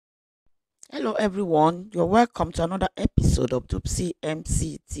Hello everyone, you're welcome to another episode of Dupsy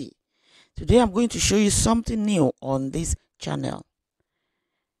MCT. Today I'm going to show you something new on this channel.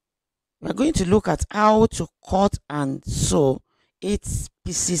 We're going to look at how to cut and sew 8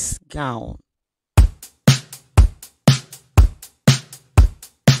 pieces gown.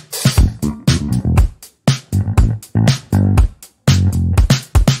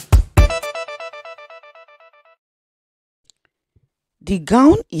 The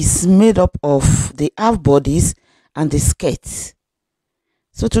gown is made up of the half bodies and the skirts.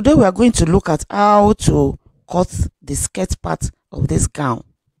 So today we are going to look at how to cut the skirt part of this gown.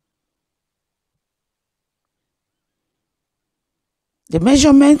 The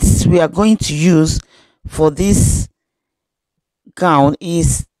measurements we are going to use for this gown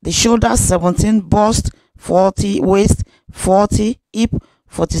is the shoulder 17, bust 40, waist 40, hip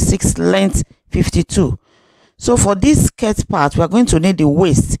 46, length 52. So for this skirt part, we are going to need the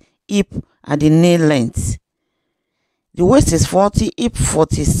waist, hip and the knee length. The waist is 40, hip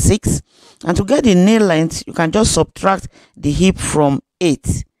 46, and to get the knee length, you can just subtract the hip from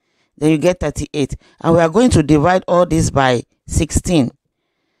 8. Then you get 38. And we are going to divide all this by 16.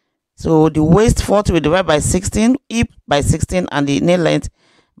 So the waist 40 we divide by 16, hip by 16, and the knee length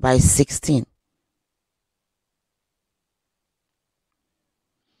by 16.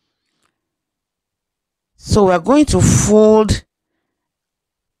 So we are going to fold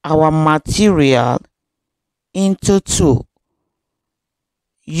our material into 2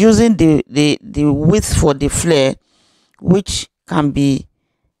 using the width for the flare, which can be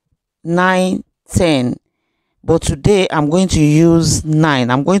 9, 10. But today I'm going to use 9.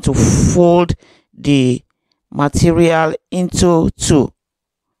 I'm going to fold the material into 2,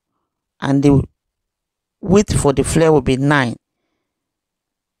 and the width for the flare will be 9.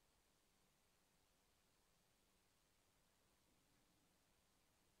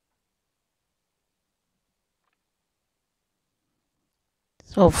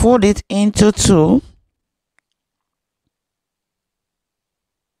 So fold it into 2.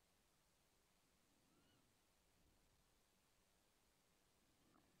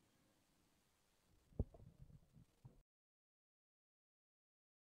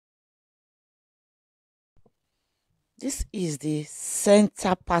 This is the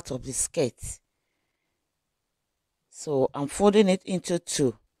center part of the skirt. So I'm folding it into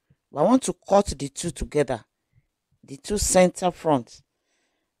 2. I want to cut the 2 together. The 2 center front.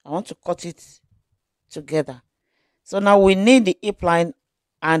 I want to cut it together. So now we need the hip line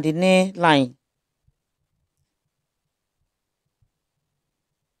and the knee line.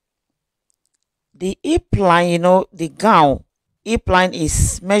 The hip line, the gown hip line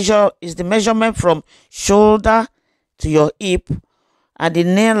is the measurement from shoulder to your hip, and the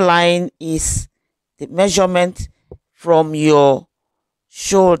knee line is the measurement from your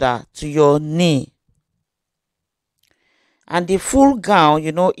shoulder to your knee. And the full gown,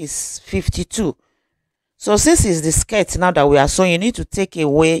 is 52. So since it's the skirt now that we are sewing, you need to take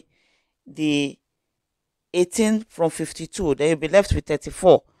away the 18 from 52. Then you'll be left with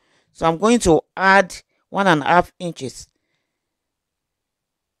 34. So I'm going to add 1.5 inches.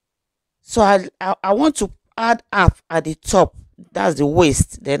 So I want to add half at the top. That's the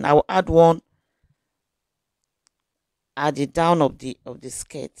waist. Then I'll add 1 at the down of the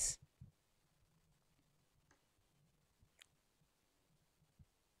skirt.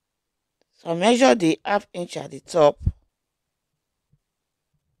 So measure the 1/2 inch at the top.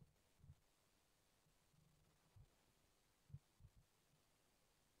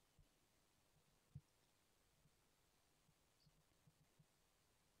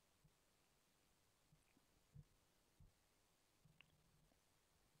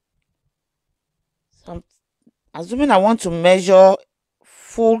 So I'm assuming I want to measure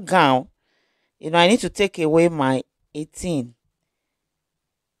full gown, I need to take away my 18.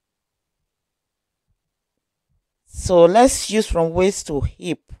 So let's use from waist to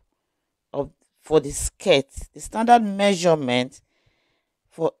hip for the skirt. The standard measurement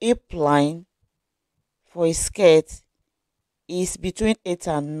for hip line for a skirt is between 8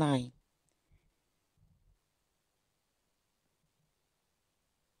 and 9.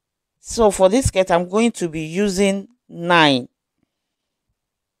 So for this skirt, I'm going to be using 9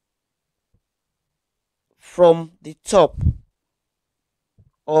 from the top.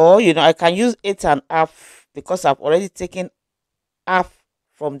 Or, I can use 8.5 because I've already taken half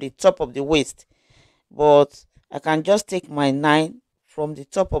from the top of the waist. But I can just take my 9 from the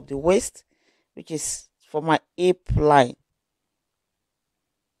top of the waist, which is for my hip line.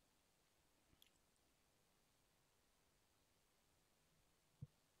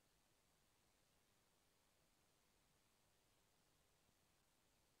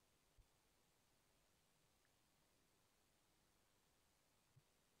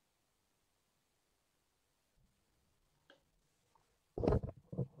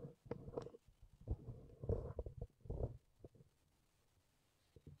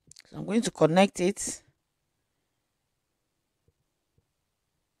 So I'm going to connect it.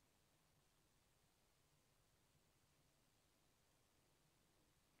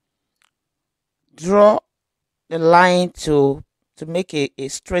 Draw the line to make a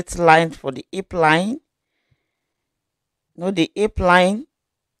straight line for the hip line. Now the hip line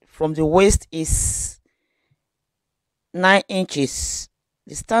from the waist is 9 inches.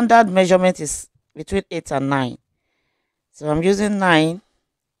 The standard measurement is between 8 and 9. So I'm using 9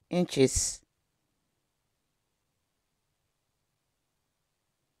 inches.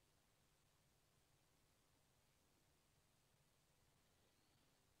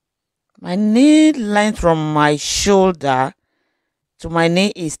 My knee length from my shoulder to my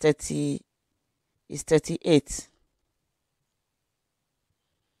knee is 38.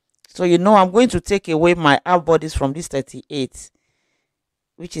 So I'm going to take away my half bodies from this 38,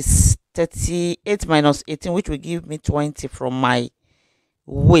 which is 38 minus 18, which will give me 20 from my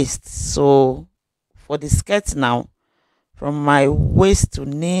waist. So for the skirt now, from my waist to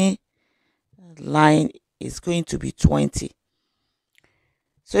knee line is going to be 20.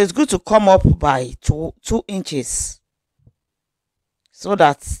 So it's good to come up by 2 inches so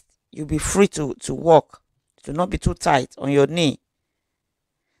that you'll be free to walk. It will not be too tight on your knee.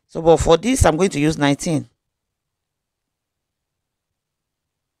 So, but for this, I'm going to use 19.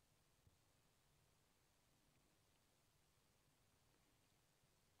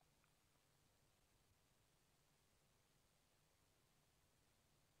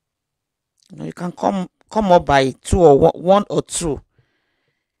 You can come up by 2 or 1 or 2.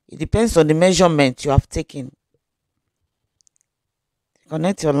 It depends on the measurement you have taken.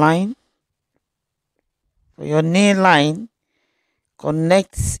 Connect your line. For your knee line,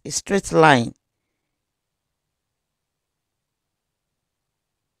 connect a straight line.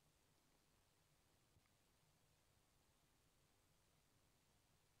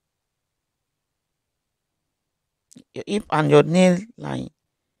 Your hip and your knee line.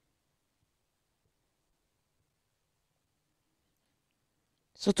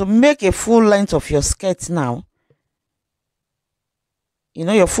 So to make a full length of your skirt now,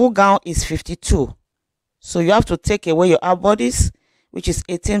 your full gown is 52. So you have to take away your half bodies, which is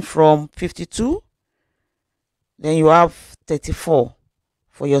 18 from 52. Then you have 34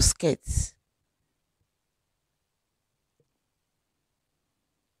 for your skirts.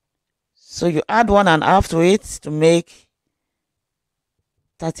 So you add 1.5 to it to make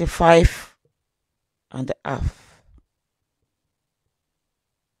 35.5.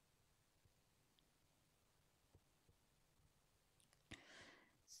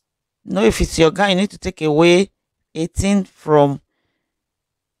 Now, if it's your gown, you need to take away 18 from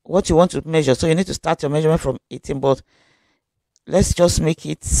what you want to measure. So you need to start your measurement from 18, but let's just make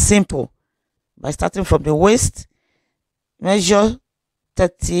it simple by starting from the waist. Measure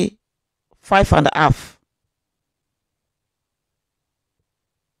 35.5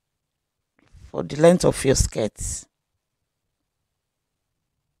 for the length of your skirts.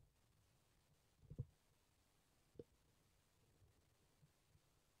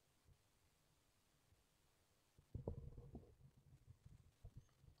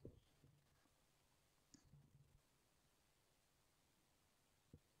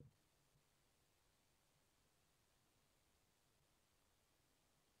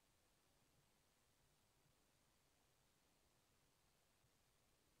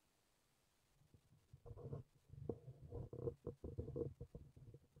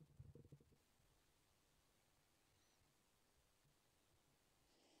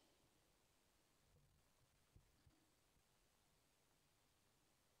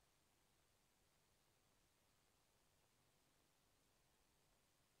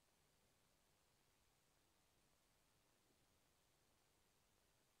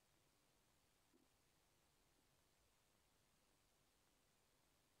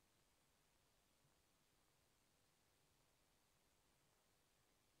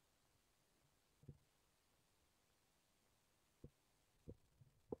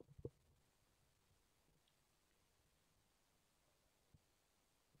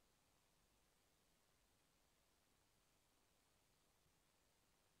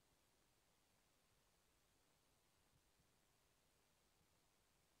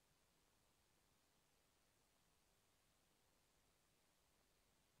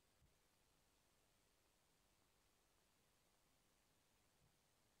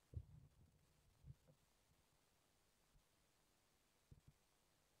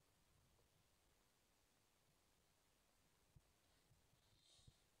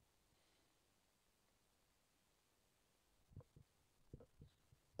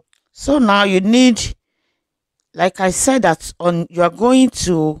 So now you need, like I said, that you are going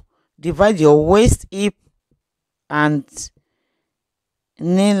to divide your waist, hip, and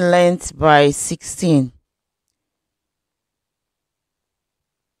knee length by 16.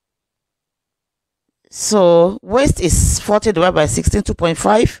 So waist is 40 divided by 16,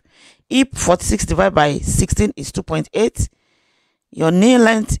 2.5. Hip 46 divided by 16 is 2.8. Your knee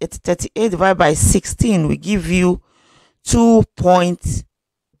length is 38 divided by 16 will give you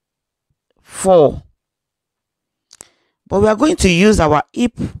 2.4. But we are going to use our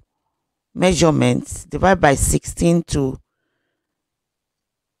hip measurements divided by 16 to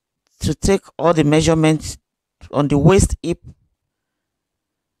take all the measurements on the waist, hip.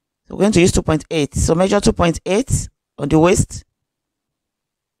 So we're going to use 2.8. So measure 2.8 on the waist.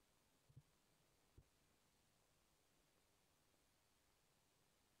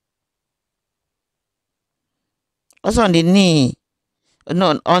 Also on the knee,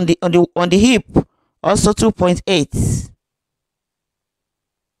 no, on the hip, also 2.8.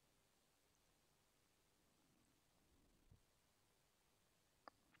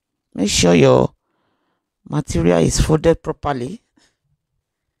 Make sure your material is folded properly.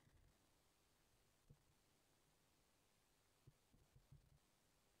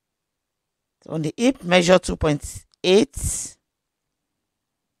 So on the hip, measure 2.8.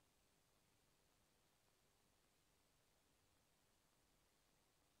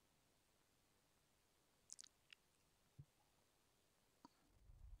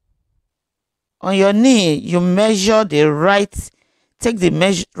 On your knee, you measure the right, take the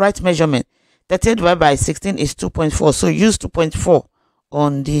right measurement. 38 divided by 16 is 2.4. So use 2.4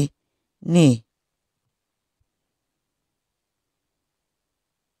 on the knee.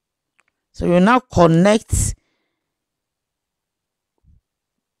 So you now connect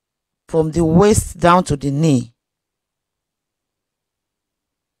from the waist down to the knee.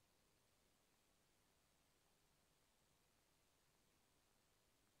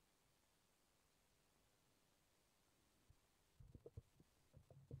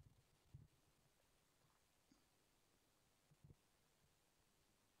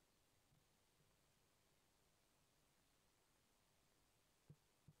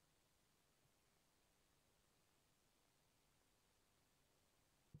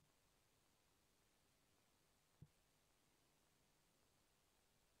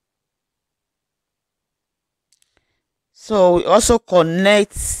 So we also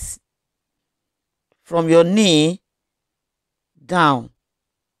connect from your knee down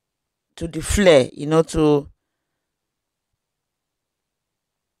to the flare, to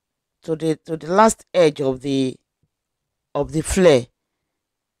the last edge of the flare.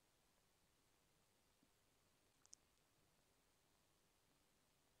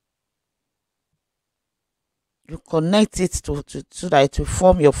 You connect it so that it will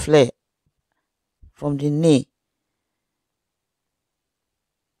form your flare from the knee.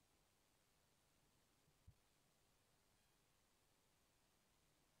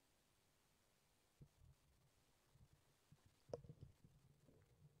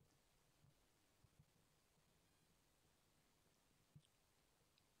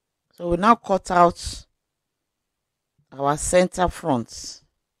 So we now cut out our center front.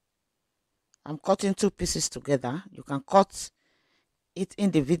 I'm cutting two pieces together. You can cut it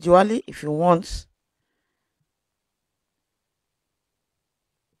individually if you want.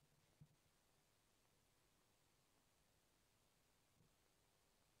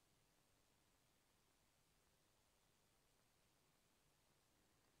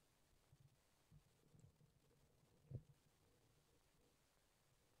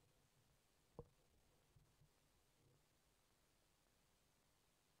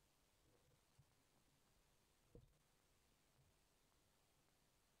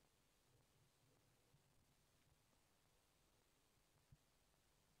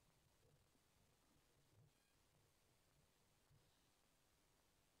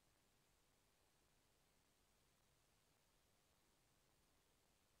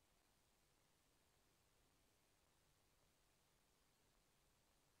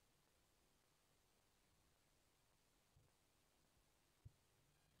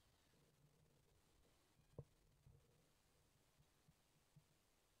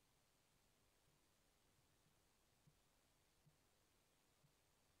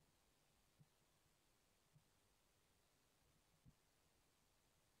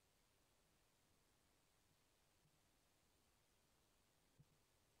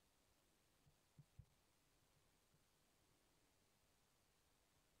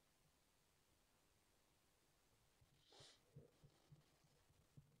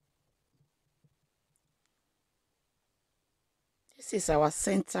 This is our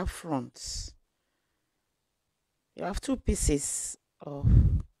center front. You have two pieces of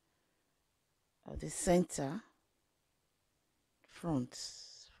of the center front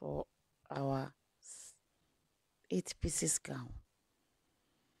for our 8 pieces gown.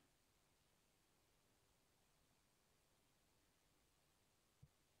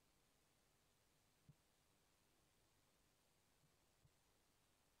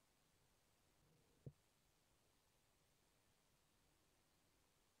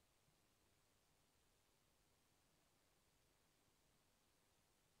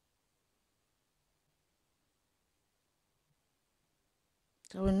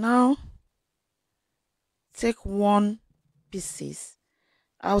 So we now take one pieces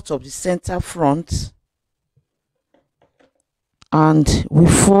out of the center front and we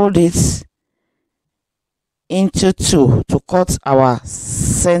fold it into two to cut our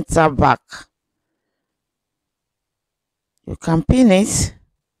center back. You can pin it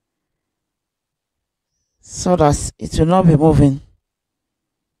so that it will not be moving.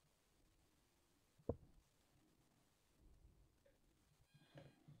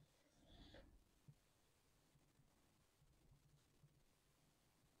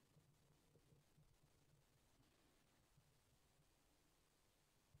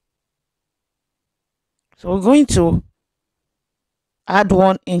 So we're going to add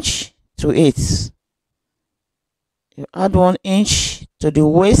 1 inch to it. You add 1 inch to the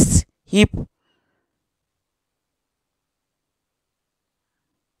waist hip.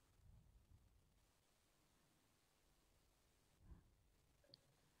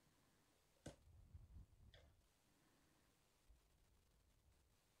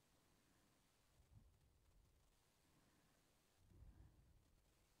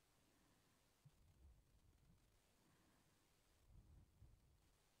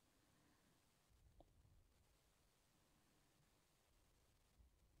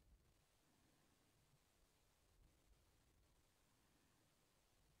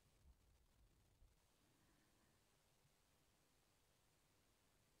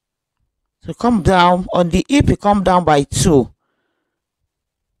 So come down on the hip, you come down by 2.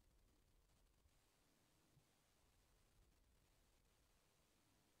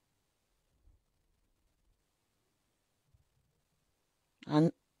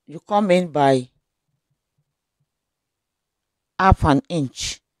 And you come in by half an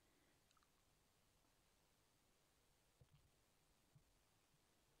inch.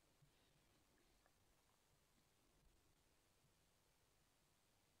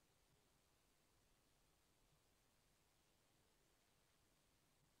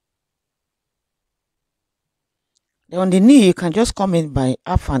 Then on the knee, you can just come in by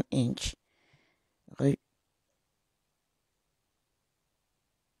half an inch. Okay.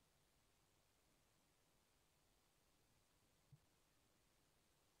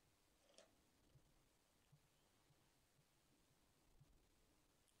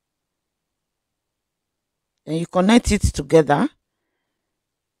 Then you connect it together,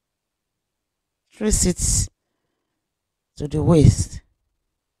 trace it to the waist.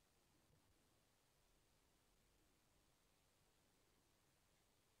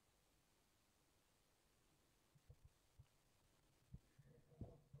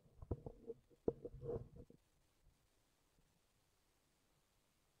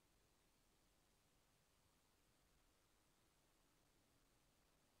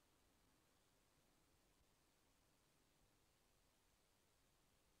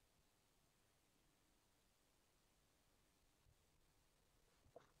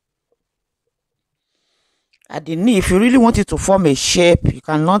 At the knee, if you really want it to form a shape, you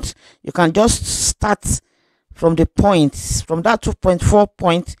can just start from the points, from that 2.4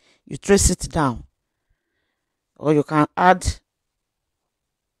 point, you trace it down. Or you can add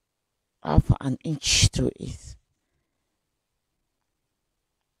half an inch to it.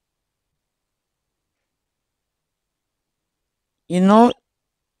 You know,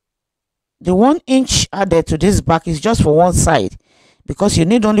 the 1 inch added to this back is just for one side, because you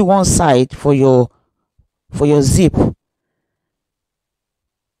need only one side for your zip. You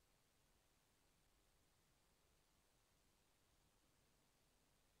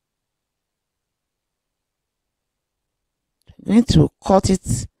need to cut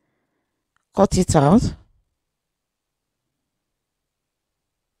it out.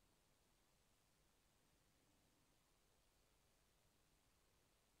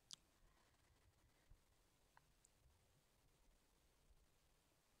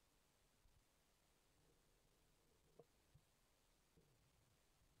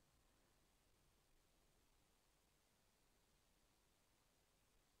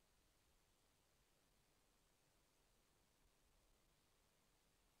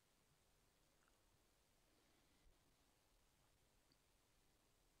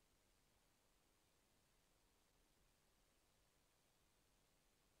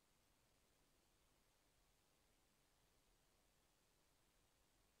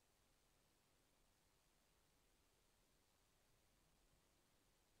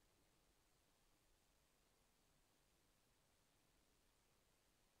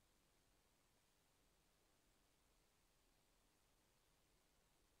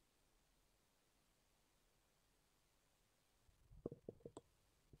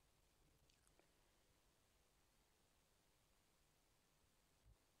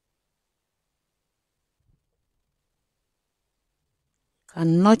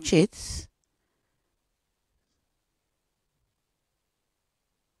 can notch it.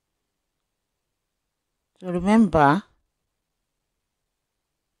 So remember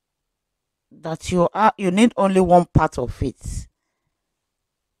that you need only one part of it.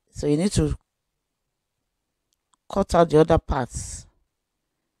 So you need to cut out the other parts.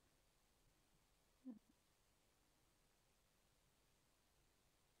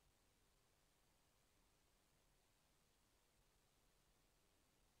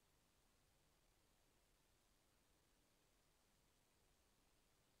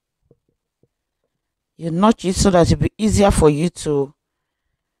 You notch it so that it'll be easier for you to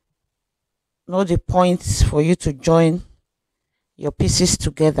know the points for you to join your pieces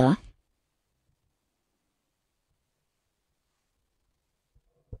together.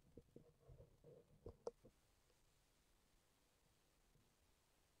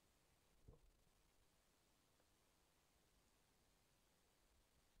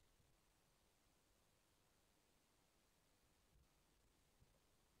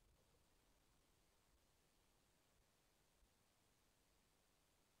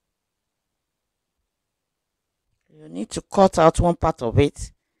 You need to cut out one part of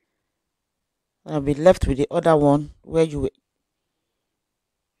it and be left with the other one where you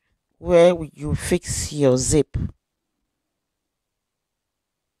fix your zip.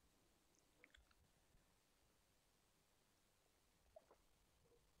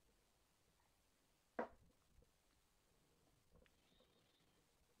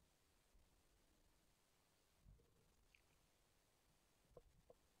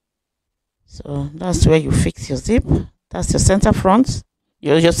 So that's where you fix your zip. That's your center front,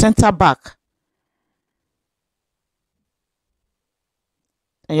 your center back.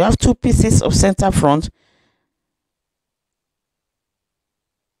 And you have two pieces of center front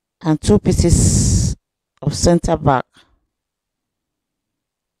and two pieces of center back.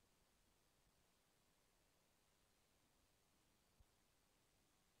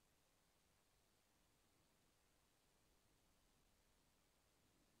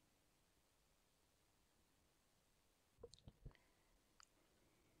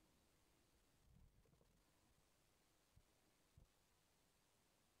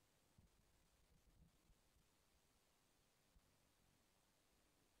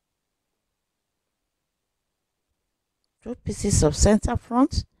 Two pieces of center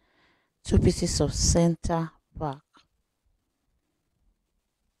front, two pieces of center back.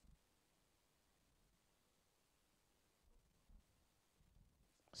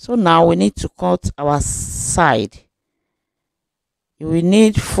 So now we need to cut our side. We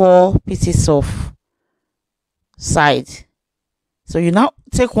need 4 pieces of side. So you now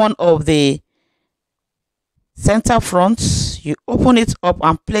take one of the center fronts, you open it up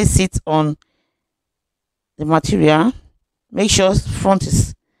and place it on the material. Make sure front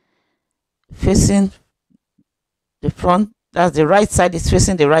is facing the front, that's the right side is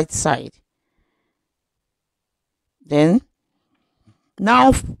facing the right side. Then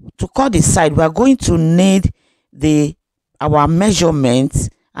now to cut the side, we are going to need our measurements,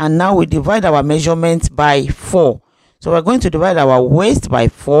 and now we divide our measurements by 4. So we're going to divide our waist by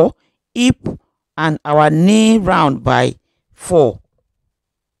 4, hip and our knee round by 4.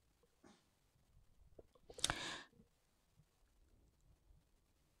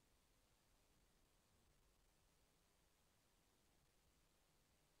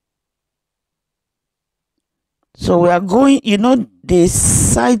 So we are going, the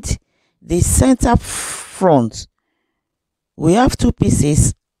center front, we have 2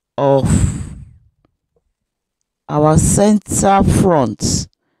 pieces of our center front,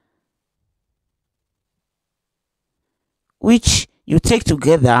 which you take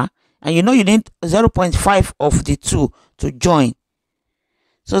together, and you need 0.5 of the 2 to join.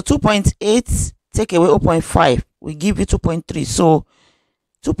 So 2.8 take away 0.5 will give you 2.3. So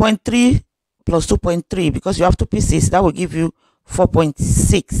 2.3 plus 2.3, because you have 2 pieces, that will give you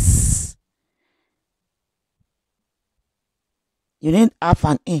 4.6. You need half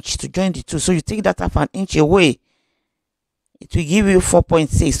an inch to join the 2, so you take that half an inch away, it will give you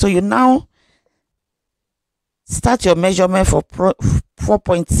 4.6. So you now start your measurement for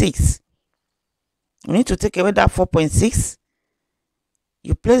 4.6. You need to take away that 4.6.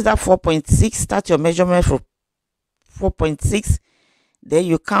 You place that 4.6, start your measurement for 4.6. Then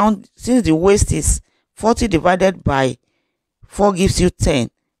you count, since the waist is 40 divided by 4 gives you 10.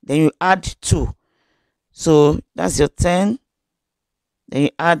 Then you add 2. So that's your 10. Then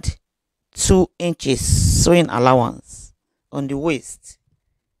you add 2 inches sewing allowance on the waist.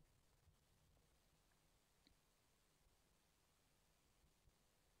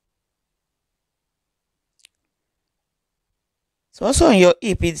 So also on your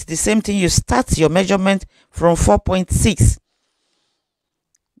hip, it's the same thing. You start your measurement from 4.6.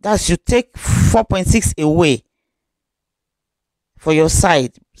 That's, you take 4.6 away for your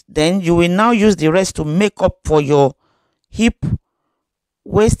side. Then you will now use the rest to make up for your hip,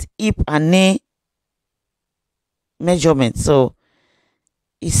 waist, hip, and knee measurement. So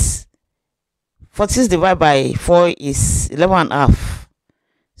it's 46 divided by 4 is 11.5.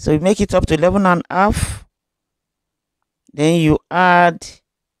 So you make it up to 11.5. Then you add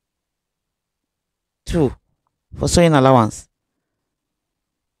 2 for sewing allowance.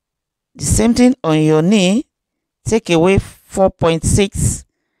 The same thing on your knee. Take away 4.6.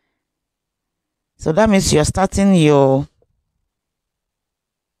 So that means you're starting your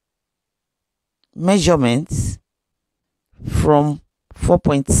measurements from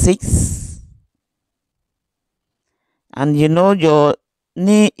 4.6. And you know your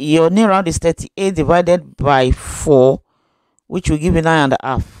knee round is 38 divided by 4, which will give you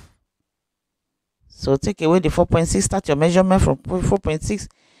 9.5. So take away the 4.6, start your measurement from 4.6,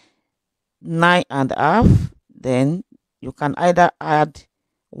 9.5. Then you can either add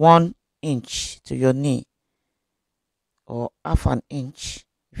 1 inch to your knee or half an inch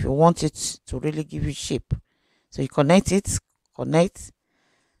if you want it to really give you shape. So you connect it, connect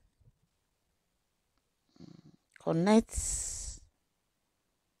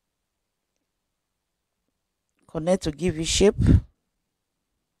to give you shape.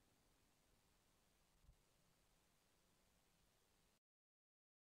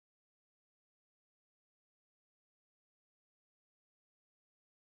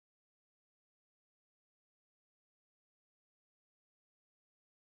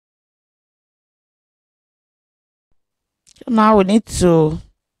 So now we need to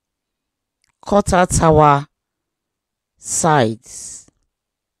cut out our sides.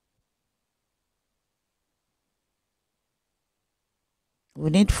 We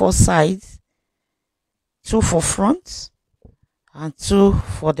need 4 sides, 2 for front and 2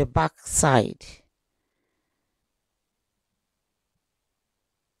 for the back side.